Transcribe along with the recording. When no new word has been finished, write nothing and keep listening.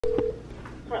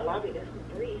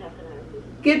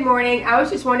Good morning. I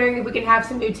was just wondering if we can have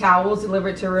some new towels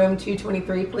delivered to room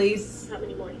 223, please. How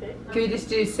many more sets? Can we just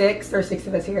do 6? There are 6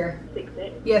 of us here. 6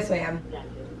 sets? Yes, ma'am. Gotcha.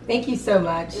 Thank you so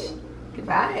much.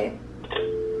 Goodbye.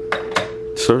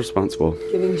 So responsible.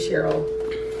 Giving Cheryl.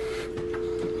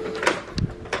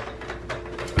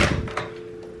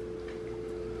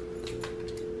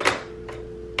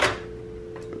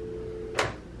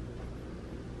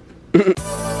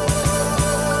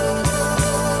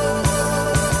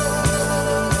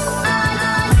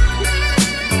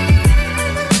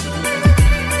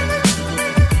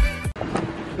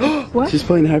 What? She's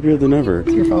playing Happier Than Ever.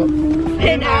 It's your fault.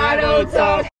 And I don't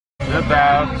talk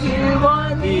about you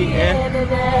on the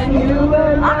internet. You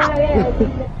were my You going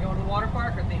to the water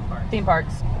park or theme park? Theme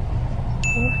parks.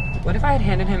 What if I had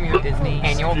handed him your Disney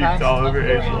annual pass? all over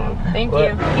Aijalon. Thank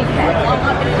you.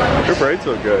 Her braids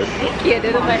look good. Thank you.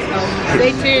 They're the best.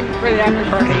 Stay tuned for the after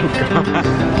party.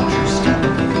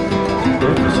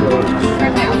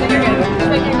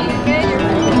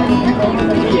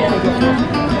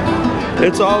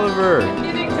 It's Oliver.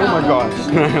 Oh my gosh.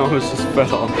 I almost just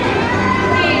fell.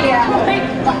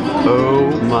 Oh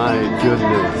my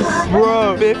goodness.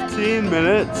 Bro, 15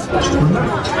 minutes? Do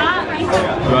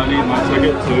I need my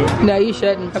ticket too? No, you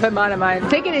shouldn't. I put mine on mine.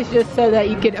 Ticket is just so that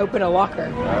you can open a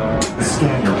locker.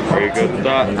 Are you good with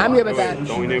that? I'm good with that.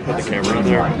 Don't we need to put the camera in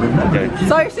there? Okay.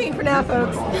 That's all you're seeing for now,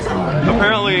 folks.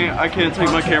 Apparently, I can't take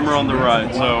my camera on the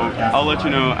ride, so I'll let you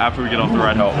know after we get off the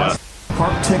ride how it went.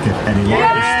 Park ticket at a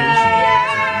local station.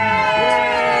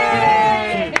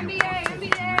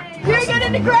 NBA. You're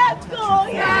getting to grad school!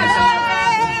 Yay!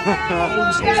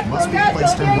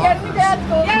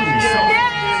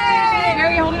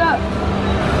 Mary, hold it up.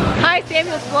 Hi,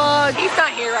 Samuel's vlog. He's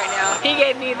not here right now. He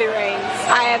gave me the reins.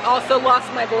 I have also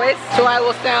lost my voice, so I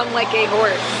will sound like a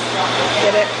horse.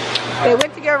 Get it? They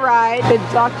went to go ride the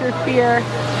Dr. Fear.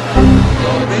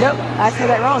 Nope, I said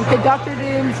that wrong. The Dr.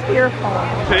 Doom's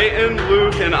Fearfall. Peyton,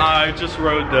 Luke, and I just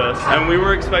rode this, and we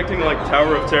were expecting like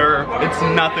Tower of Terror. It's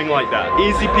nothing like that.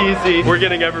 Easy peasy. We're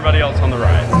getting everybody else on the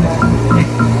ride.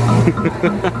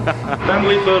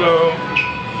 Family photo.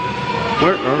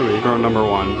 Where are we? We're on number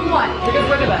 1. What? Because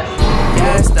we're the best.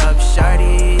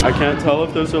 I can't tell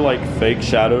if those are like fake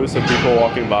shadows of people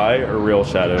walking by or real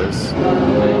shadows.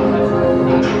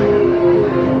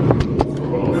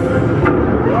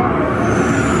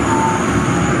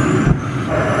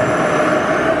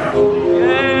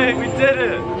 Yay, we did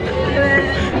it!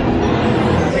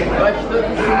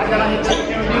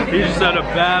 He just said a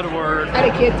bad word. I had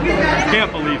a kid.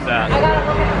 Can't believe that.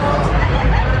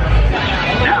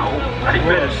 Now, I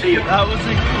better see you. That was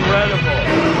incredible.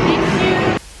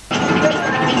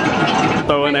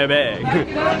 Throw in a bag.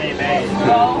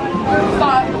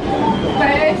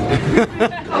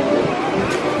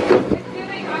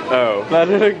 Oh, that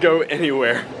didn't go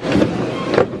anywhere.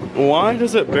 Why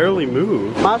does it barely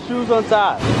move? My shoes on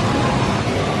side.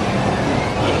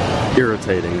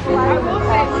 Irritating.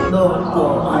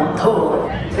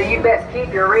 So you best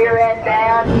keep your rear end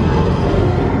down.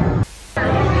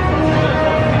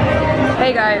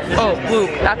 Hey guys. Oh,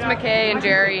 Luke, that's McKay and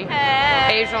Jerry.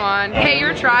 Aijalon. Hey,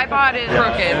 your tripod is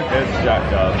crooked. It's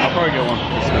jacked up. I'll probably get one for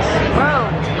Christmas. Bro,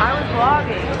 I was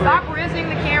vlogging. Stop rizzing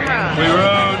the camera. We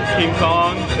rode King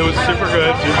Kong. It was super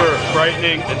good, super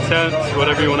frightening, intense,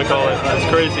 whatever you want to call it. It's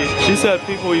crazy. She said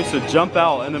people used to jump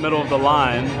out in the middle of the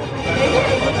line.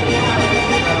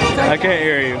 I can't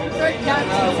hear you.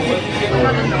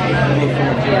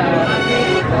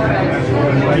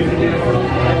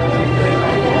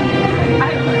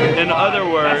 In other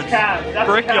words,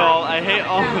 frick y'all, I hate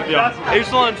all of y'all.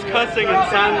 Aijalon's cussing in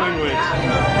sign language.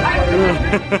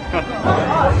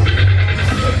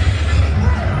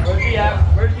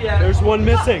 Where's she at? There's one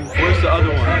missing. Where's the other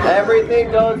one?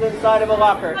 Everything goes inside of a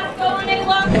locker.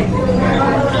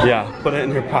 Yeah, put it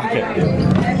in your pocket. I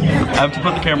have to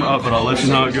put the camera up, but I'll let you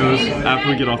know how it goes after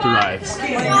we get off the ride.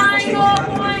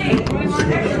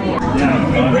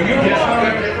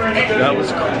 That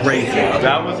was crazy.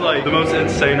 That was like the most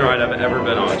insane ride I've ever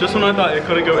been on. Just when I thought it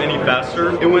couldn't go any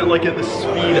faster, it went like at the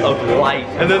speed of light.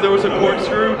 And then there was a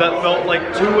corkscrew that felt like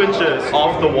 2 inches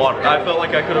off the water. I felt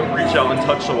like I could have reached out and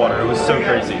touched the water. It was so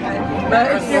crazy.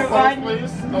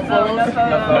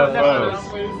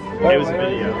 It was a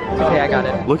video. Okay, I got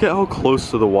it. Look at how close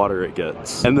to the water it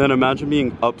gets. And then imagine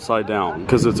being upside down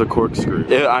because it's a corkscrew.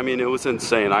 I mean, it was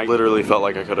insane. I literally felt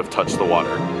like I could have touched the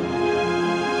water.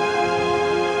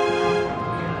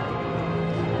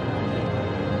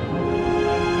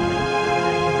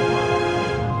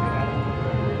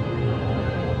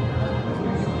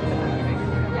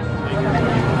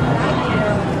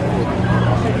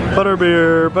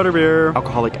 Butterbeer. butterbeer.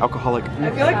 Alcoholic. I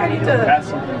feel like I need to.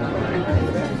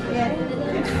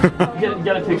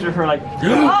 Get a picture of her like.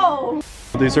 Oh!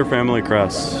 These are family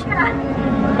crests. Oh,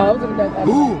 I was gonna do that.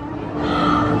 Ooh!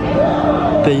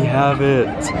 They have it.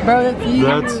 Bro, that's you.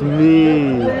 That's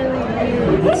me.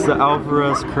 It's the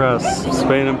Alvarez crest,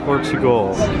 Spain and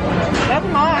Portugal. That's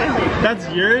mine. That's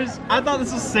yours? I thought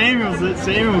this was Samuel's that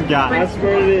Samuel got. I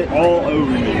spread it all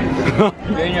over me.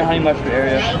 You're in your honey mustard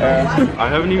area. I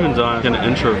haven't even done an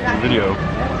intro video.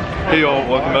 Hey y'all,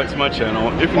 welcome back to my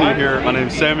channel. If you're new here, my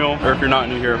name's Samuel, or if you're not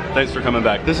new here, thanks for coming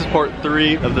back. This is part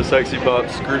 3 of the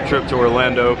SexyPops group trip to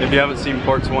Orlando. If you haven't seen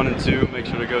parts 1 and 2, make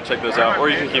sure to go check those out, or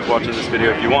you can keep watching this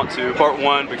video if you want to. Part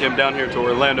 1, we came down here to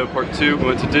Orlando. Part 2, we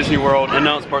went to Disney World, and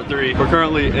now it's part 3. We're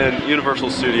currently in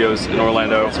Universal Studios in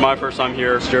Orlando. It's my first time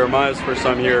here. It's Jeremiah's first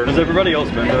time here. Has everybody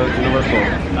else been to Universal?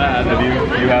 Have you?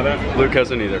 You haven't? Luke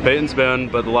hasn't either. Peyton's been,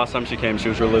 but the last time she came, she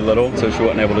was really little, so she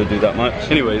wasn't able to do that much.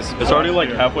 Anyways, it's already like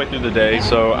halfway through the day,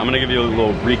 so I'm gonna give you a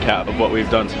little recap of what we've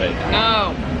done today.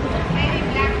 No.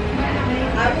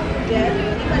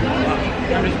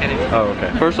 I'm just kidding. Oh,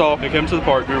 okay. First off, we came to the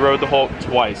park. We rode the Hulk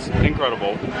twice.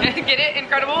 Incredible. Get it?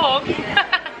 Incredible Hulk.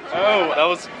 Oh, that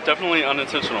was definitely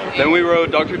unintentional. Then we rode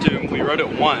Dr. Doom. We rode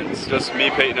it once, just me,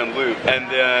 Peyton, and Luke.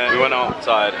 And then we went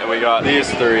outside and we got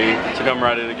these 3 to come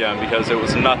ride it again because it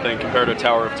was nothing compared to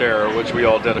Tower of Terror, which we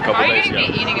all did a couple days ago. Why are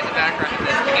you eating in the background of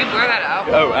this? Can you blur that out?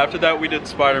 Oh, after that we did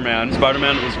Spider-Man.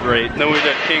 Spider-Man was great. Then we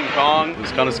did King Kong. It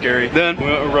was kind of scary. Then we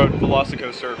went and rode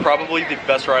VelociCoaster. Probably the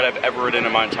best ride I've ever ridden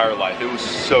in my entire life. It was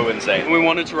so insane. And we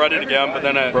wanted to ride it again, but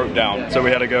then it broke down. So we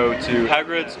had to go to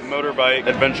Hagrid's Motorbike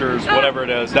Adventures, whatever it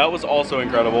is. That was also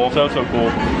incredible. So cool.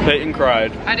 Peyton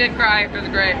cried. I did cry. It was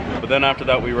great. But then after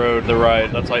that we rode the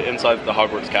ride that's like inside the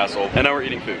Hogwarts castle. And now we're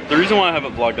eating food. The reason why I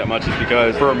haven't vlogged that much is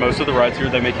because for most of the rides here,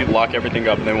 they make you lock everything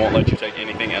up and they won't let you take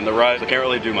anything in the ride. So I can't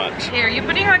really do much. Here, are you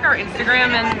putting like our Instagram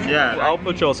and... Yeah. I'll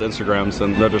put y'all's Instagrams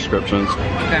in the descriptions.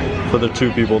 Okay. For the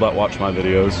 2 people that watch my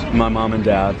videos. My mom and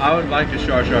dad. I would like a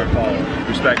Shar Shar follow.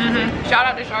 Respectfully. Shout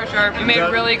out to Shar Shar. We made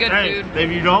really good food.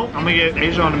 If you don't, I'm gonna get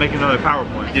Aijalon to make another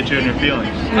PowerPoint. Get you in your feelings.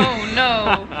 Oh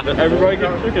no. Everybody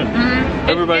get chicken.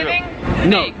 Everybody It's go.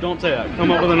 No, don't say that.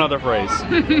 Come up with another phrase.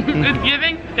 It's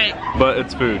giving fake. But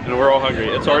it's food, and we're all hungry.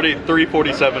 It's already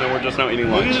 3:47, and we're just now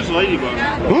eating Look at lunch. this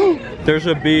ladybug. There's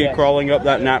a bee crawling up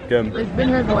that napkin. It's been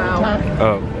here for a while.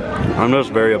 Oh, I'm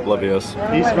just very oblivious.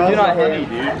 He smells like honey,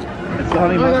 dude. It's the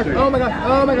honey mustard. Oh my gosh,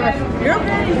 oh my gosh.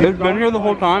 It's been here the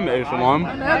whole time, Aijalon.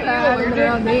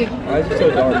 Why is it so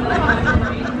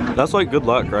dark? That's like good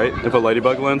luck, right? If a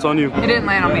ladybug lands on you. It didn't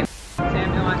land on me.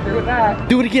 Samuel, I threw it back.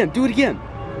 Do it again, do it again.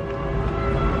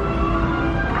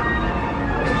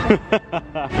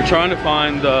 We're trying to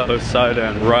find the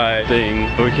Poseidon ride thing,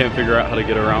 but we can't figure out how to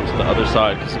get around to the other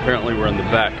side because apparently we're in the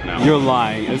back now. You're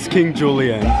lying. It's King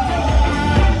Julian.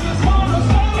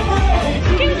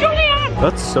 King Julian!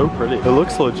 That's so pretty. It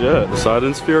looks legit.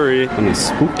 Poseidon's Fury. And it's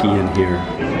spooky in here.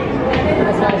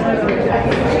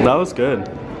 That was good.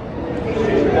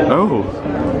 Oh.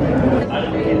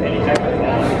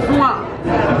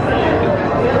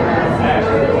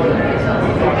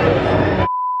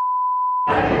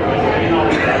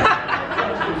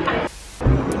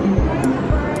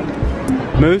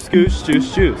 Moose, goose,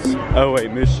 juice, juice. Oh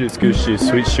wait, moose, juice, goose, juice,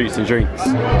 sweet treats and drinks.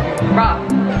 Rob.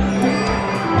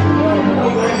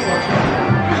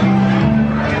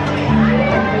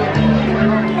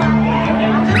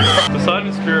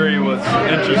 Poseidon's Fury was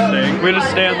interesting. We had to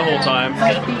stand the whole time.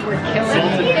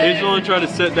 Aijalon tried to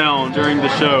sit down during the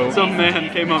show. Some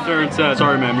man came up there and said,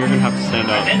 "Sorry ma'am, you're gonna have to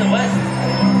stand up."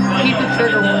 Keep the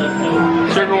trigger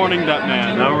warning. Trigger warning that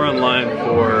man. Now we're in line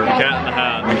for Cat in the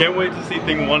Hat. I can't wait to see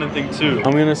thing 1 and thing 2.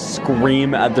 I'm gonna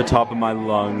scream at the top of my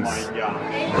lungs. I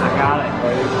got it.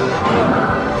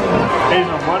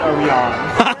 Aijalon, what are we on?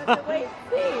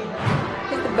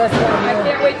 It's the best one. I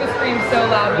can't wait to scream so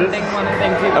loud when thing 1 and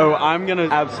thing 2. Oh, I'm gonna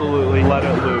absolutely let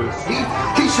it loose.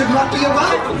 He should not be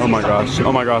alive. Oh my gosh,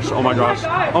 oh my gosh, oh my gosh,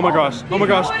 oh my gosh, oh my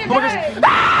gosh, oh my gosh.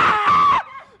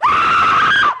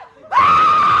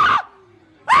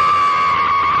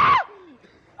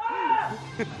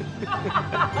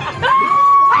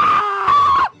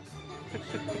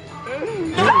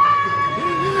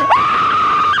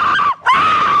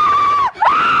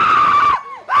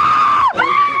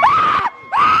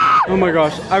 Oh my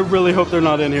gosh, I really hope they're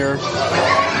not in here.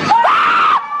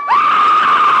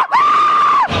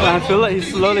 I feel like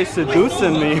he's slowly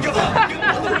seducing me.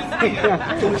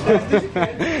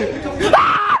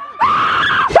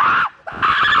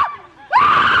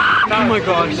 Oh my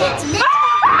gosh.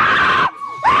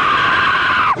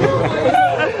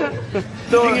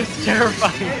 thing is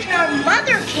terrifying. Our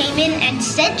mother came in and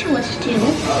said to us to.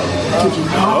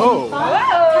 Oh.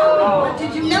 What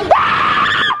did you know?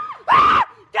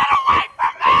 Get away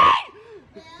from me!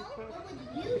 What would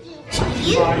you do to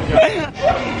you?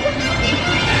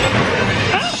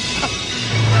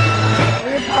 I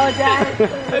apologize.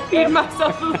 I peed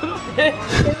myself a little bit.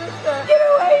 Get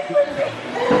away from me.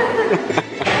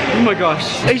 Oh my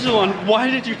gosh. Aijalon,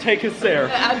 why did you take us there?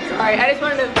 I'm sorry. I just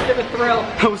wanted a bit of a thrill.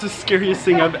 That was the scariest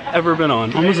thing I've ever been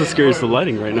on. Almost as scary as the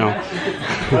lighting right now.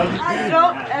 I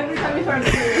don't. Every time we start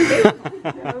to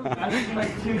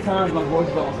Like 2 times my voice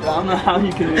lost. I don't know how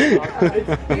you can do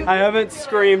it. I haven't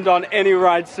screamed on any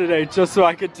rides today just so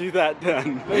I could do that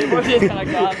then. Your voice is kind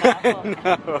of gone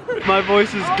now. No. My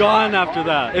voice is gone after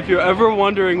that. If you're ever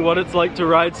wondering what it's like to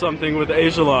ride something with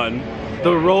Aijalon,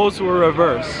 the roles were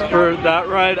reversed. For that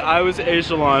ride, I was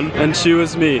Aijalon and she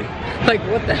was me. like,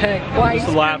 what the heck? Why? Just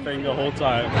laughing the whole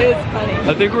time. It's funny.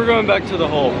 I think we're going back to the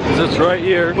hole because it's right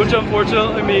here, which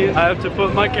unfortunately means I have to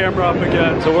put my camera up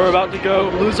again. So we're about to go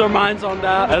lose our minds on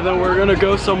that and then we're gonna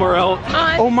go somewhere else.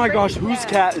 Oh my gosh, whose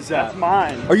cat is that? That's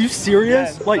mine. Are you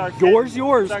serious? Yeah, like yours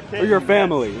or your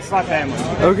family's? It's my family.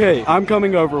 Okay, I'm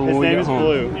coming over when His we name get is home.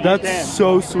 Blue. You That's can.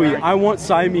 so sweet. I want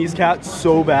Siamese cats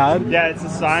so bad. Yeah, it's a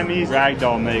Siamese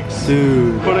ragdoll mix.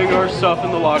 Dude. Putting our stuff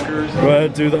in the lockers. Go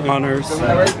ahead, do the honors.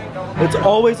 It's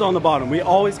always on the bottom. We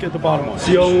always get the bottom one.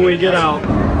 See you when we get out.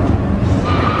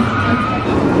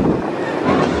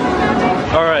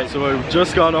 Alright, so we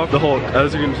just got off the Hulk,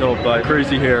 as you can tell by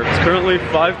crazy hair. It's currently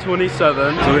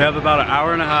 5:27, so we have about an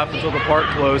hour and a half until the park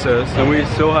closes. And we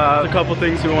still have a couple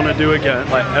things we want to do again.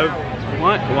 Like,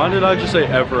 why did I just say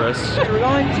Everest? We're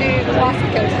going to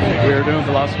VelociCoaster. We're doing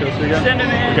VelociCoaster again?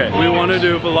 Okay, we want to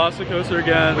do VelociCoaster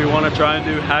again. We want to try and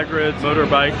do Hagrid's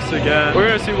Motorbikes again. We're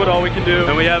going to see what all we can do,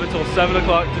 and we have until 7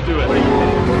 o'clock to do it.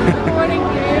 Good morning,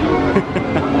 dude.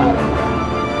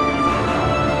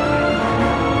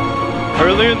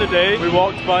 Earlier in the day, we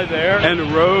walked by there,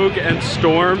 and Rogue and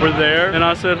Storm were there, and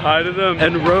I said hi to them,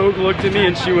 and Rogue looked at me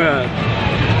and she went,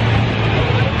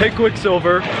 "Hey,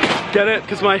 Quicksilver." Get it?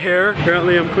 Because my hair,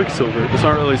 apparently I'm Quicksilver. It's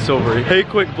not really silvery. Hey,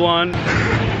 Quick Blonde.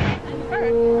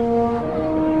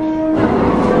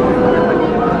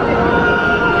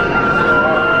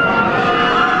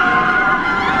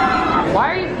 Why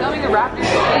are you filming a raptor?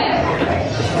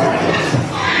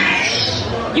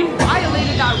 You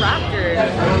violated that raptor.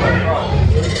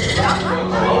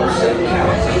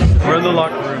 We're in the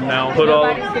locker room now. Put all.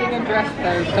 Nobody's getting in dress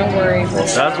clothes, don't worry.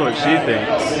 That's what she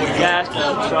thinks. Gas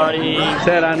up, shorty.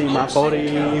 Said I need my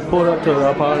 40. Pull up to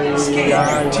the party. Is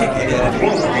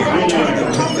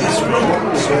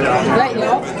that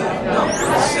y'all?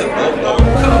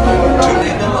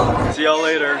 See y'all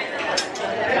later.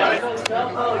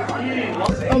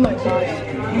 Oh my gosh.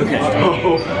 Okay.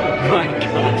 Oh my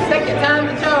god. Second time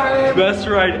to charm. Best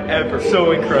ride ever.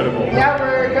 So incredible. Now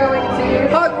we're going to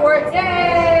Hogwarts.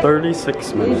 Yay!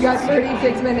 36 We've minutes. got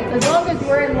 36 minutes. As long as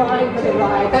we're in line for the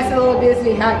ride. That's a little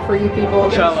Disney hack for you people.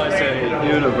 Shall I say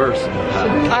Universal?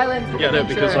 Islands. Get it?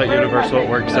 Because like Universal, it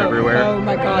works everywhere. Oh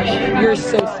my gosh, you're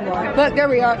so smart. Look, there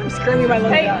we are. I'm screaming my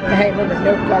lungs out. Hey, remember,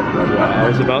 no dark. I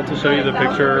was about to show you the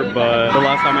picture, but the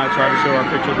last time I tried to show our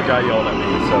picture, the guy yelled at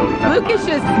me, so. Luke is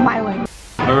just smiling.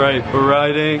 Alright, we're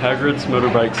riding Hagrid's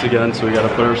Motorbikes again, so we gotta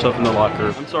put our stuff in the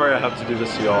locker. I'm sorry I have to do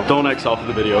this to y'all. Don't X off of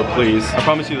the video, please. I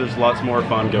promise you there's lots more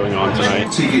fun going on tonight.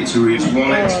 Ticket to re-enter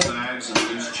wallets, bags and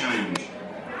loose change.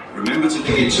 Remember to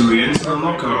ticket to re-enter the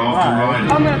locker after riding.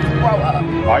 I'm gonna throw up.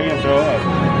 Why are you gonna throw up?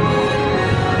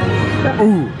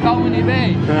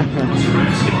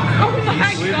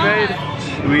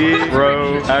 We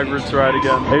drove Hagrid's ride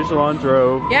again. Aijalon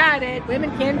drove. Yeah, I did.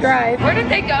 Women can drive. Where did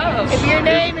they go? If your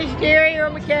name is Jerry or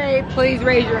McKay, please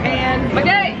raise your hand.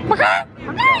 McKay! McKay!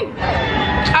 McKay!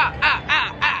 Ah, ah,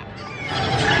 ah,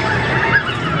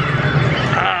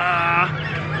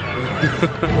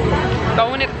 ah.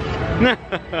 Going it.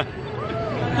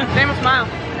 Famous smile.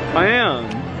 I am.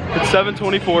 It's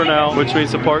 7:24 now, which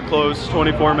means the park closed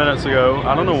 24 minutes ago.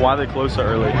 I don't know why they closed so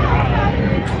early.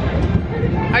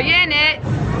 Are you in it?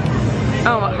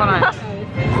 Oh, hold on.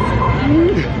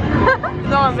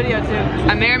 It's all on video too.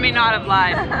 I may or may not have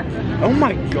lied. Oh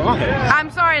my god.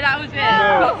 I'm sorry, that was it.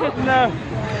 No.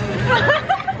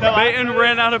 Peyton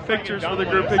ran out of pictures for the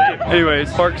group picture.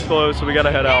 Anyways, park's closed, so we gotta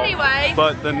head out. Anyway.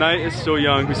 But the night is still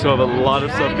young. We still have a lot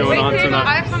of stuff going on I tonight.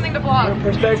 have something to vlog.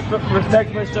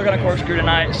 Respectfully, still got a corkscrew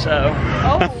tonight, so.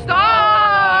 Oh, stop!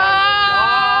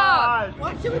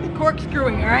 Watch it with the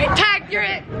corkscrewing, alright? Tag, you're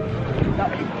it.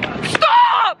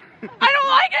 Stop! I don't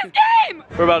like this game!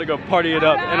 We're about to go party it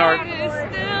up in our That is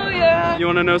still you. You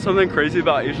want to know something crazy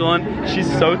about Aijalon? She's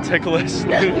so ticklish. Do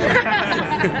it. I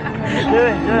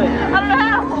don't know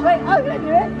how. Wait, oh, can I do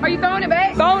it? Are you throwing it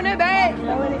back? Throwing it back.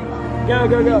 Go,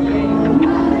 go, go.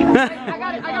 I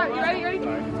got it. You ready?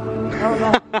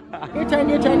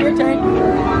 Your turn.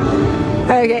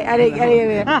 Okay, I didn't get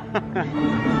it.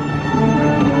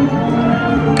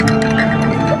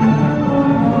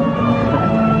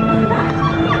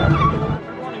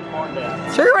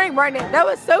 Sugar running barn dance. That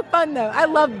was so fun though. I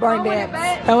love barn dance.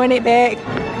 Throwing it back.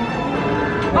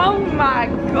 Oh my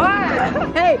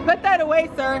god. Hey, put that away,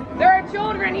 sir. There are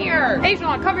children here.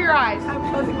 Aijalon, cover your eyes. I'm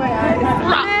closing my eyes.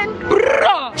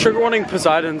 Trigger warning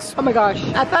Poseidons. Oh my gosh.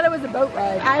 I thought it was a boat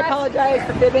ride. I apologize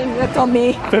for fibbing. That's on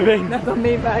me. Fibbing. That's on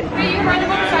me, bye. Hey, you can ride the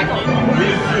motorcycle.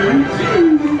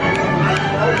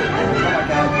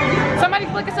 Somebody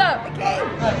flick us up.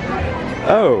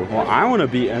 Oh, well, I want to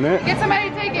be in it. Get somebody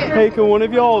to take it. Hey, can one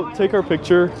of y'all take our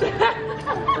picture?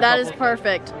 That is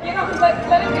perfect. Let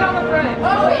him get on the front.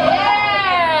 Oh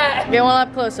yeah! Get one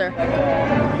up closer.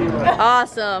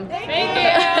 Awesome.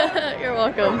 Thank you. You're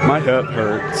welcome. My hip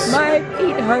hurts. My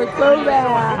feet hurt so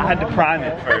bad. I had to prime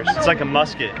it first. It's like a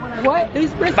musket. What?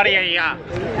 Who's brisket?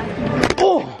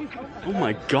 Oh! Oh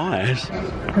my gosh.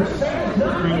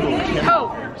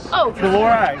 Oh.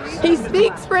 Lorax. He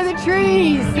speaks for the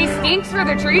trees. He stinks for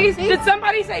the trees? Did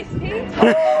somebody say stink?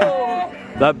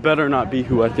 That better not be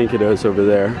who I think it is over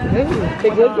there.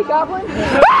 Big Wicked Goblin?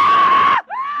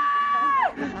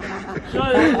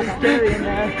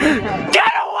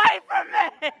 Get away from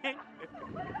me!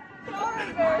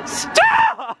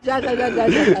 Stop!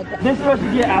 This supposed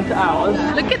to get after hours.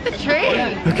 Look at the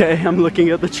tree. Okay, I'm looking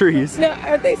at the trees. No,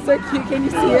 aren't they so cute? Can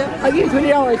you see it? I'll give you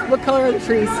 $20. What color are the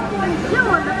trees?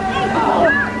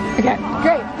 Okay,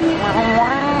 great.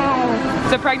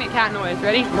 It's a pregnant cat noise.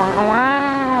 Ready?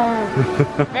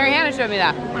 Mary Hannah showed me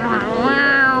that.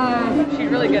 She's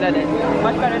really good at it.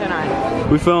 Much better than I.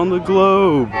 We found the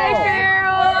globe. Hey,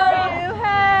 Cheryl!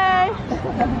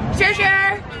 Hey!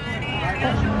 Share!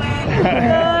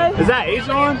 Is that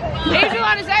Aijalon?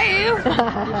 Aijalon, is that you?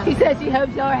 She says she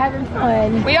hopes y'all are having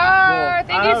fun. We are!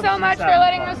 Thank you I so hope much she's for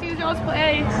letting having us use y'all's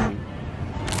place.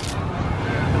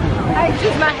 I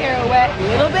just my hair wet a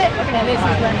little bit. Okay, this is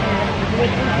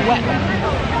wet.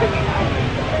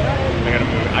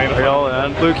 Are y'all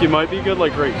in? Luke, you might be good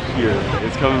like right here.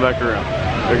 It's coming back around.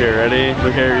 Okay, ready?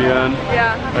 Okay, are you in?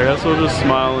 Yeah. I guess we'll just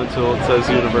smile until it says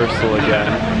Universal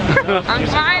again. I'm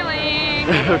smiling.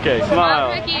 Okay,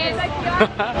 smile. Cookies.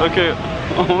 Okay,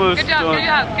 almost Good job,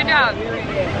 done. good job.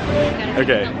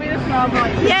 Okay.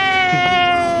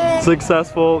 Yay!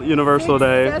 Successful Universal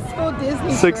Day. Successful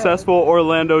Disney Successful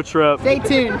Orlando trip. Stay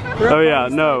tuned. Oh yeah,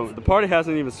 no, the party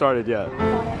hasn't even started yet.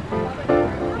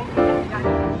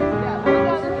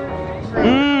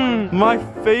 My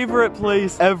favorite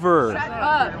place ever. Shut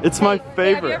up. It's my Have you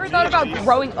favorite. ever thought about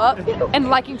growing up and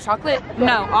liking chocolate?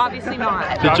 No, obviously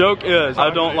not. The joke is, I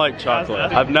don't like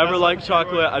chocolate. I've never liked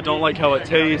chocolate. I don't like how it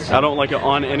tastes. I don't like it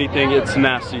on anything. It's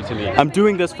nasty to me. I'm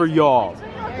doing this for y'all.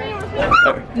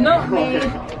 Not me.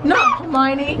 Not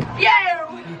Hermione. Yeah!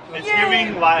 It's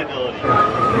giving liability. If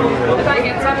I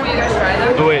get some, will you guys try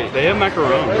them? Oh wait, they have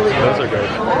macarons. Those are good.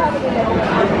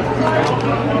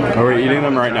 Are we eating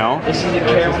them right now? This is the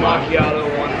caramel macchiato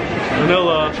one.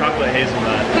 Vanilla. Chocolate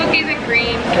hazelnut. Cookies and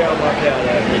cream. Caramel macchiato.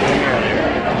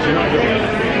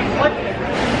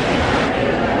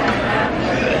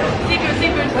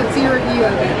 Let's see your review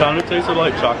of it. Kind of tasted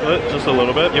like chocolate, just a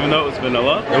little bit, even though it was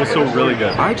vanilla. It was still really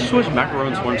good. I just wish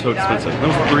macarons weren't so expensive. That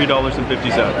was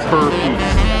 $3.50 per piece.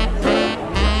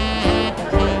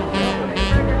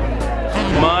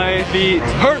 My feet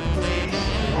hurt.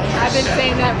 I've been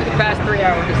saying that for the past 3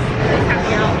 hours.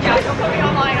 Yeah, don't put me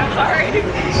online, I'm sorry.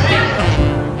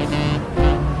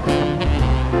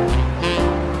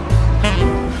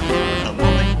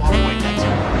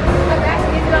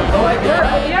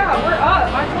 Yeah, we're up.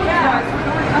 I told you guys, we're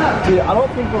going up. Dude, I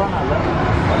don't think we're on that level.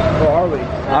 Or are we?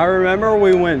 I remember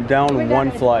we went down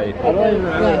one flight. I don't even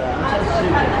remember that.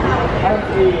 I'm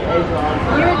Aijalon.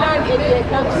 You're not an idiot.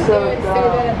 Don't you dare say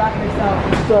that about yourself.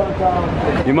 So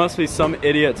dumb. You must be some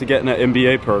idiot to get in an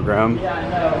MBA program. Yeah, I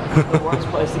know. It's the worst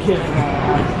place to get in.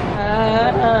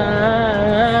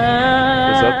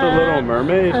 Is that the Little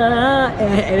Mermaid?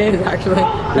 It is actually.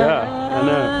 Yeah, I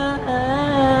know.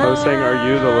 I was saying, are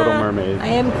you the Little Mermaid? I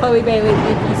am Chloe Bailey.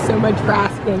 Thank you so much for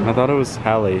asking. I thought it was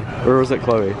Hallie. Or was it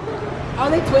Chloe? Are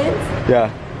they twins?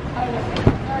 Yeah.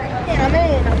 I'm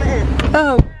in.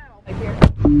 Oh.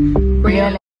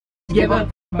 Real give up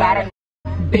about a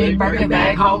big Birkin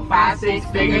bag, hold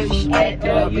 5-6 figures. Add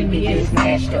up, you need to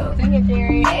smashed up. Sing it,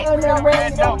 Jerry.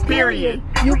 No, period.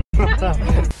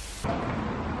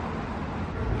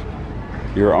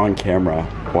 You're on camera.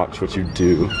 Watch what you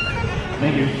do.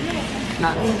 Thank you.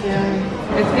 Not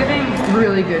it's giving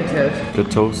really good toast. Good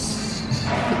toast.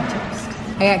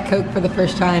 I got Coke for the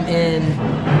first time in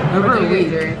over a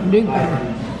week. I'm doing better.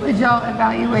 Would y'all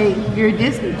evaluate your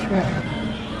Disney trip?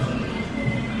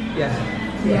 Yes.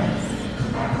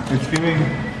 Yes. It's giving.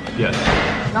 Yes.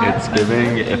 It's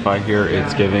giving. If I hear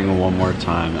it's giving one more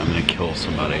time, I'm gonna kill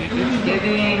somebody. It's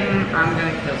giving, I'm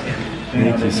gonna kill him.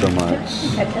 Thank you so much.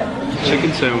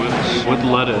 Chicken sandwich with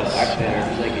lettuce.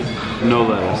 No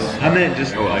lettuce. I meant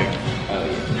just like.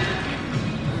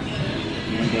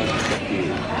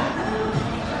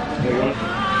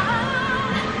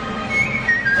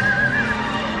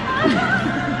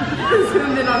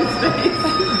 Zoomed in on his face.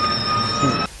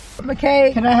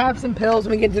 McKay, can I have some pills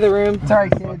when we get to the room? Sorry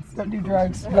kids, don't do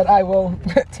drugs, but I will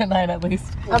tonight at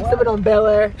least. I'm sipping on Bel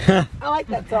Air. I like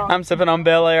that song. I'm sipping on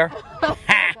Bel Air.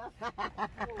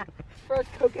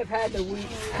 First Coke I've had in a week.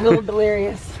 A little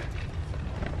delirious.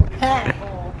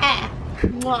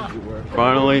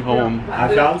 Finally home. I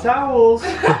found towels.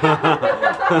 Santa!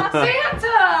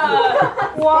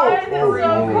 Why is it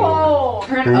so cold?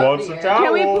 Who wants a towel?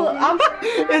 Can we pull?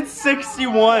 It's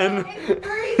 61. It's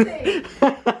freezing.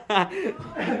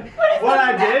 What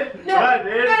I did? No,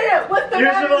 what's the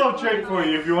Here's matter? a little trick for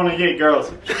you if you want to get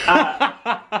girls.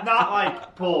 Not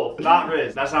like pull, not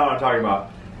wrist. That's not what I'm talking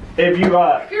about. If you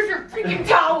Here's your freaking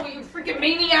towel, you freaking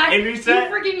maniac! if you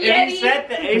set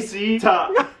the AC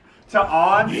to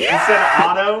on instead of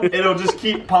auto, it'll just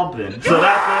keep pumping. So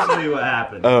that's basically what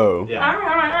happened. Oh.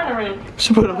 Yeah.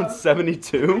 Should put on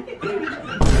 72.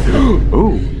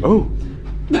 Oh.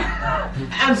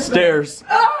 Stairs.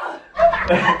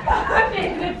 I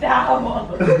need the towel.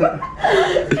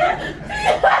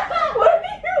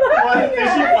 What? Did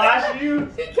she flash you?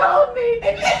 She told me.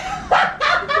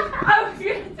 I was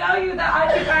gonna tell you that I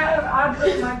think I have abs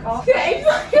in my coffee.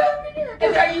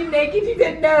 And are you naked? You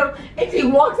didn't know. And she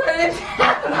walks out of the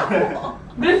towel.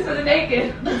 This is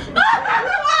naked.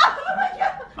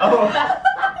 Oh.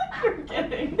 You're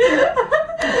kidding.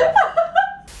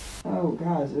 Oh,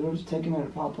 guys, it'll just take a minute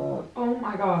to pop up. Oh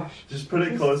my gosh. Just put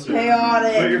it closer.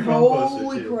 Chaotic. Put your phone closer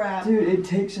Holy too. crap. Dude, it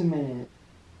takes a minute.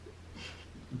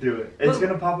 Do it. It's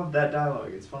gonna pop up that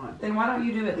dialogue. It's fine. Then why don't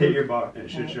you do it? Hit your bar and it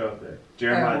should show up there.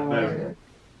 Jeremiah, better.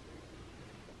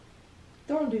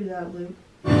 Don't do that, Luke.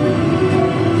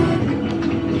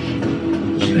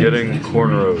 I'm getting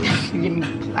cornrows. You're getting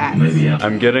plaits.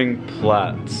 I'm getting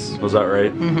plaits. Was that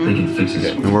right? Okay.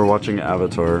 And we're watching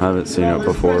Avatar. I haven't seen it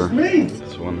before.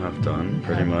 It's one half done,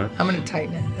 pretty much. I'm gonna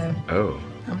tighten it though. Oh.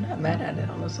 I'm not mad at it,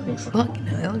 honestly. Look,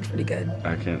 it looks pretty good.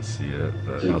 I can't see it,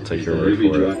 but I'll take your word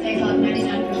for it. Stays on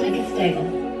 99%, it's stable.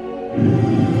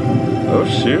 Oh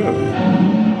shoot.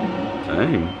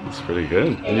 Dang, that's pretty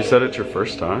good. And you said it's your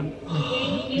first time?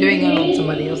 Doing it on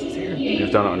somebody else's hair.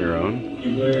 You've done it on your own? I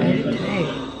did today.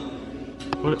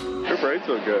 What? Your braids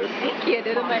look good. Thank you, I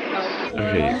did it myself.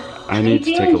 Okay, I need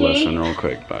to take a lesson real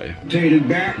quick. Bye. Take it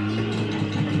back.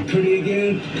 Pretty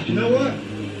again. You know what?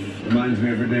 Reminds me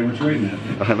every day what's waiting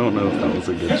at. I don't know if that was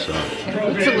a good shot.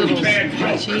 It's a little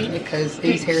sketchy because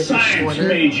these hairs are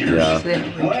shorter. Yeah. So they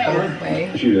don't really go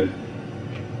away. Should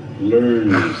have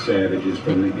learned these savages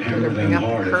from the hammer Bring them up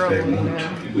hard the curl, if they you want know.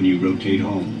 when you rotate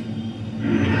home.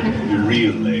 Your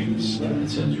real legs. That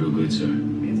sounds real good, sir.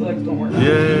 These legs don't work.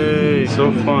 Yay,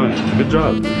 so fun. Good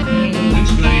job.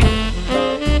 Explain.